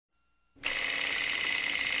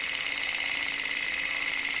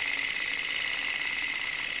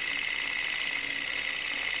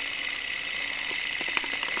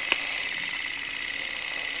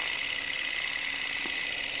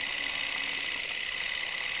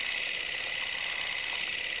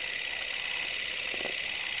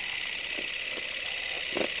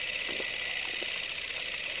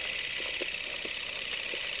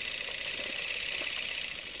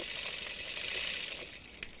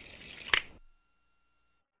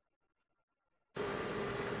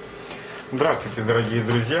Здравствуйте, дорогие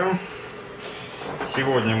друзья!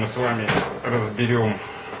 Сегодня мы с вами разберем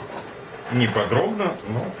не подробно,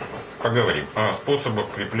 но поговорим о способах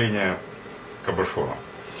крепления кабошона.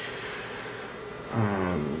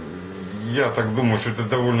 Я так думаю, что это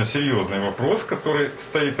довольно серьезный вопрос, который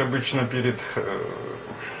стоит обычно перед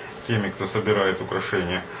теми, кто собирает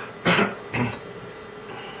украшения.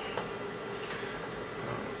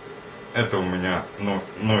 Это у меня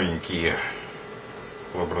новенькие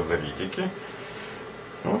лабрадоритики.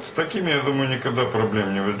 Вот с такими, я думаю, никогда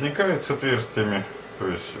проблем не возникает с отверстиями. То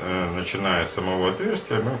есть, начиная с самого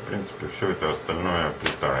отверстия, мы, в принципе, все это остальное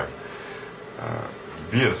оплетаем.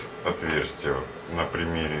 Без отверстия, на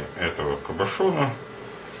примере этого кабошона,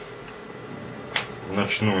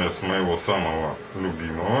 начну я с моего самого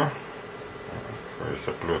любимого, то есть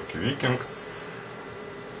оплетки Викинг.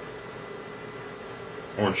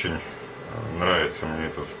 Очень нравится мне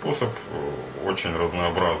этот способ, очень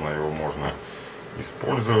разнообразно его можно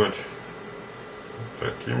использовать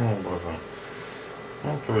таким образом.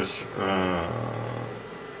 Ну, то есть,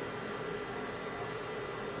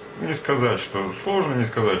 не сказать, что сложно, не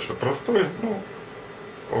сказать, что простой, ну,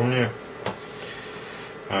 вполне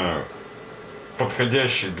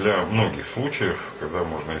подходящий для многих случаев, когда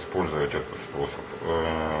можно использовать этот способ.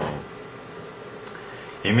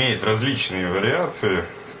 Имеет различные вариации.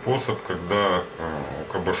 Способ, когда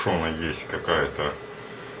у кабошона есть какая-то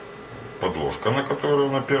подложка, на которую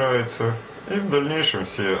он опирается, и в дальнейшем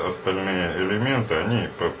все остальные элементы, они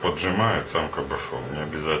поджимают сам кабошон. Не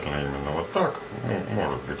обязательно именно вот так, ну,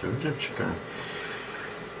 может быть, изгибчиками.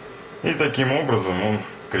 И таким образом он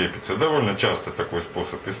крепится. Довольно часто такой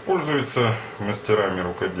способ используется мастерами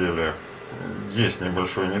рукоделия. Есть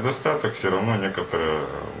небольшой недостаток, все равно некоторое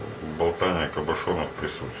болтание кабошонов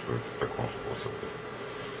присутствует в таком способе.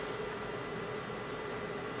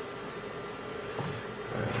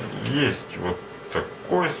 Есть вот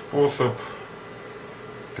такой способ.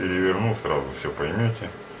 Переверну, сразу все поймете.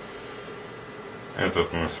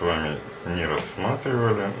 Этот мы с вами не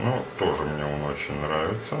рассматривали, но тоже мне он очень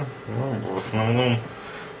нравится. Ну, в основном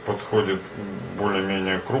подходит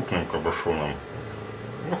более-менее крупным кабошонам.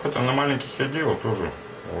 Ну, хотя на маленьких я делал тоже,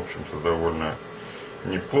 в общем-то, довольно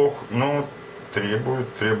неплох, но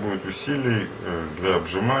требует усилий для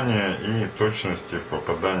обжимания и точности в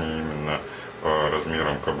попадании именно по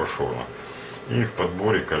размерам кабошона и в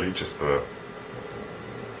подборе количества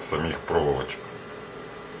самих проволочек.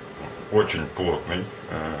 Очень плотный,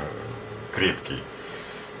 крепкий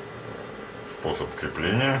способ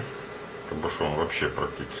крепления. Кабошон вообще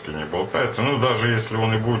практически не болтается, но даже если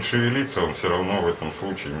он и будет шевелиться, он все равно в этом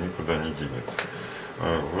случае никуда не денется.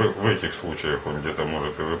 В этих случаях он где-то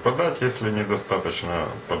может и выпадать, если недостаточно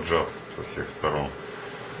поджат со всех сторон.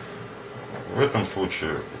 В этом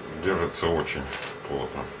случае держится очень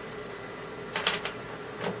плотно.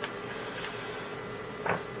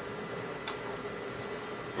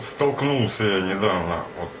 Столкнулся я недавно,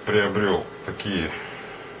 вот приобрел такие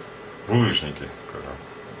булыжники, скажем,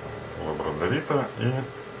 лабрадорита, и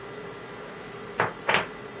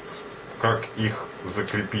как их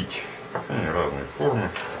закрепить. Они разной формы,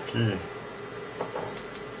 такие.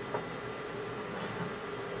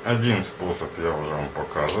 Один способ я уже вам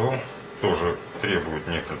показывал, тоже требует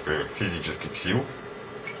некоторых физических сил,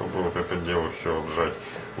 чтобы вот это дело все обжать.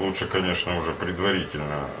 Лучше, конечно, уже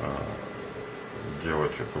предварительно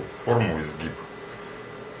делать эту форму, изгиб,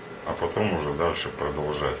 а потом уже дальше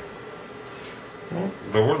продолжать. Ну,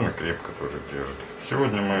 довольно крепко тоже держит.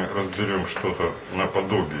 Сегодня мы разберем что-то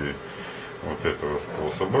наподобие вот этого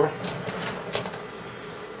способа.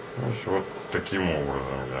 То есть вот таким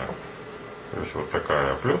образом, да. То есть вот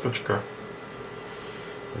такая оплеточка.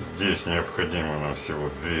 Здесь необходимо нам всего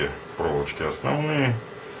две проволочки основные.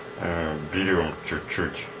 Берем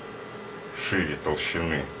чуть-чуть шире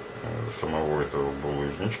толщины самого этого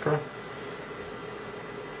булыжничка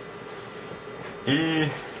и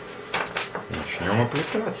начнем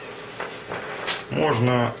оплетать.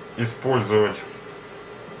 Можно использовать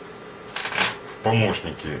в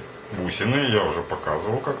помощнике бусины. Я уже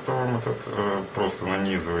показывал как-то вам этот. Просто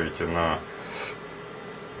нанизываете на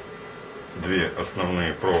две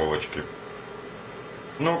основные проволочки.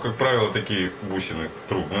 Но, как правило, такие бусины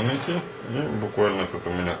трудно найти. И буквально тут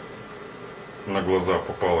у меня на глаза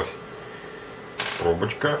попалась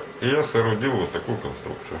пробочка. И я соорудил вот такую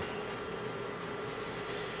конструкцию.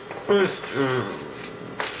 То есть,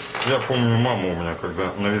 я помню, мама у меня,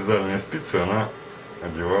 когда на вязальные спицы, она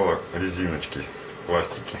одевала резиночки,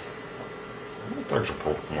 пластики. Ну, также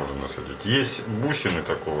пробку можно насадить. Есть бусины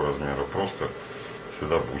такого размера, просто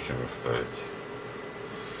сюда бусины вставить.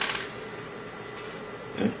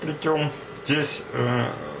 И плетем. Здесь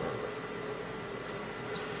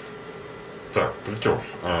Так, плетем.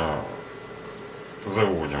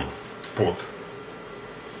 Заводим под.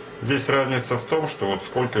 Здесь разница в том, что вот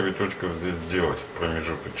сколько виточков здесь сделать,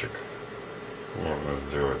 промежуточек. Можно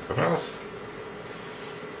сделать раз.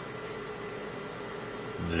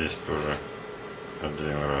 Здесь тоже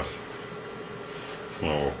один раз.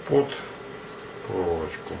 Снова под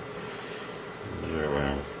проволочку.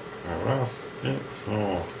 Делаем раз. И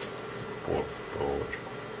снова под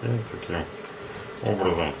проволочку. И таким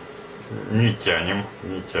образом не тянем,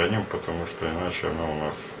 потому что иначе она у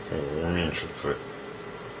нас уменьшится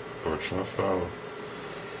точно сразу.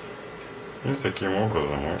 И таким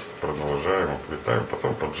образом мы продолжаем, уплетаем,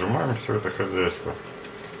 потом поджимаем все это хозяйство.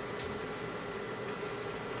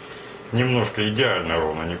 Немножко идеально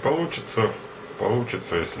ровно не получится.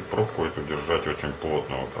 Получится, если пробку эту держать очень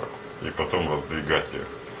плотно вот так. И потом раздвигать ее.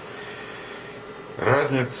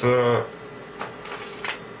 Разница...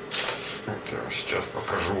 Вот я вам сейчас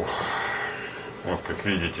покажу. Вот как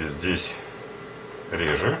видите, здесь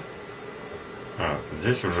реже. А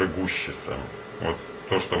здесь уже гуще сами. Вот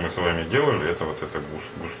то, что мы с вами делали, это вот это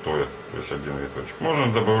густое. То есть один виточек.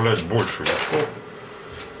 Можно добавлять больше витков.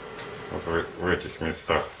 Вот в этих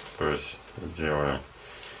местах. То есть делаем,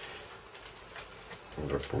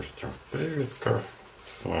 допустим, 3 витка,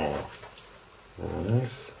 снова вниз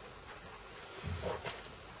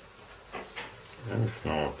и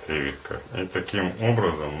снова 3 витка. И таким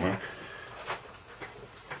образом мы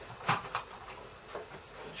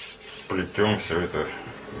плетем все это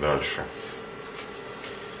дальше.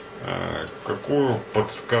 Какую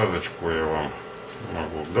подсказочку я вам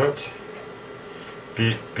могу дать?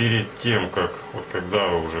 Перед тем, как, вот когда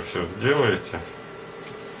вы уже все сделаете,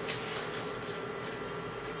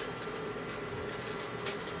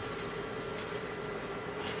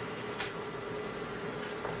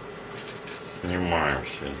 снимаем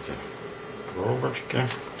все эти пробочки,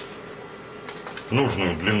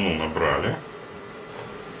 нужную длину набрали,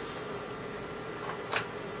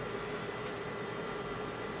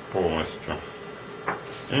 полностью,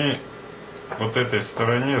 и вот этой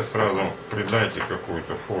стороне сразу придайте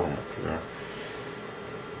какую-то форму.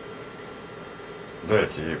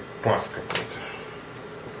 Дайте ей паз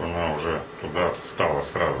какой-то. Она уже туда встала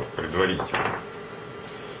сразу, предварительно.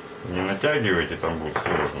 Не натягивайте, там будет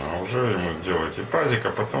сложно, а уже ему делайте пазик,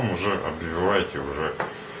 а потом уже обвивайте уже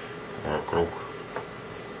вокруг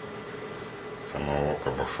самого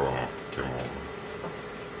кабошона. Таким образом.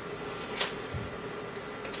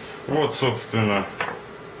 Вот, собственно,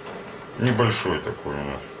 небольшой такой у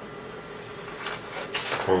нас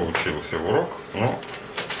получился урок, но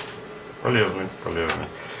полезный.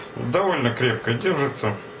 Довольно крепко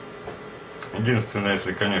держится. Единственное,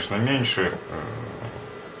 если, конечно, меньше,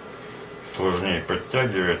 сложнее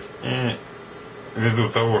подтягивать. И ввиду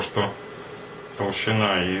того, что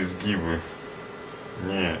толщина и изгибы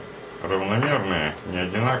не равномерные, не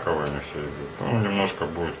одинаковые, не все идут, он немножко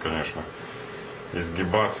будет, конечно,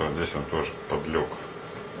 изгибаться. Вот здесь он тоже подлег.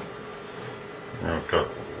 И вот как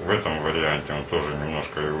в этом варианте он тоже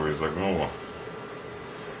немножко его изогнуло.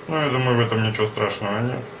 Но я думаю, в этом ничего страшного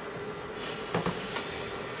нет.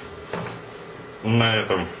 На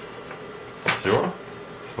этом все.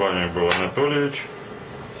 С вами был Анатольевич.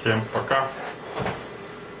 Всем пока.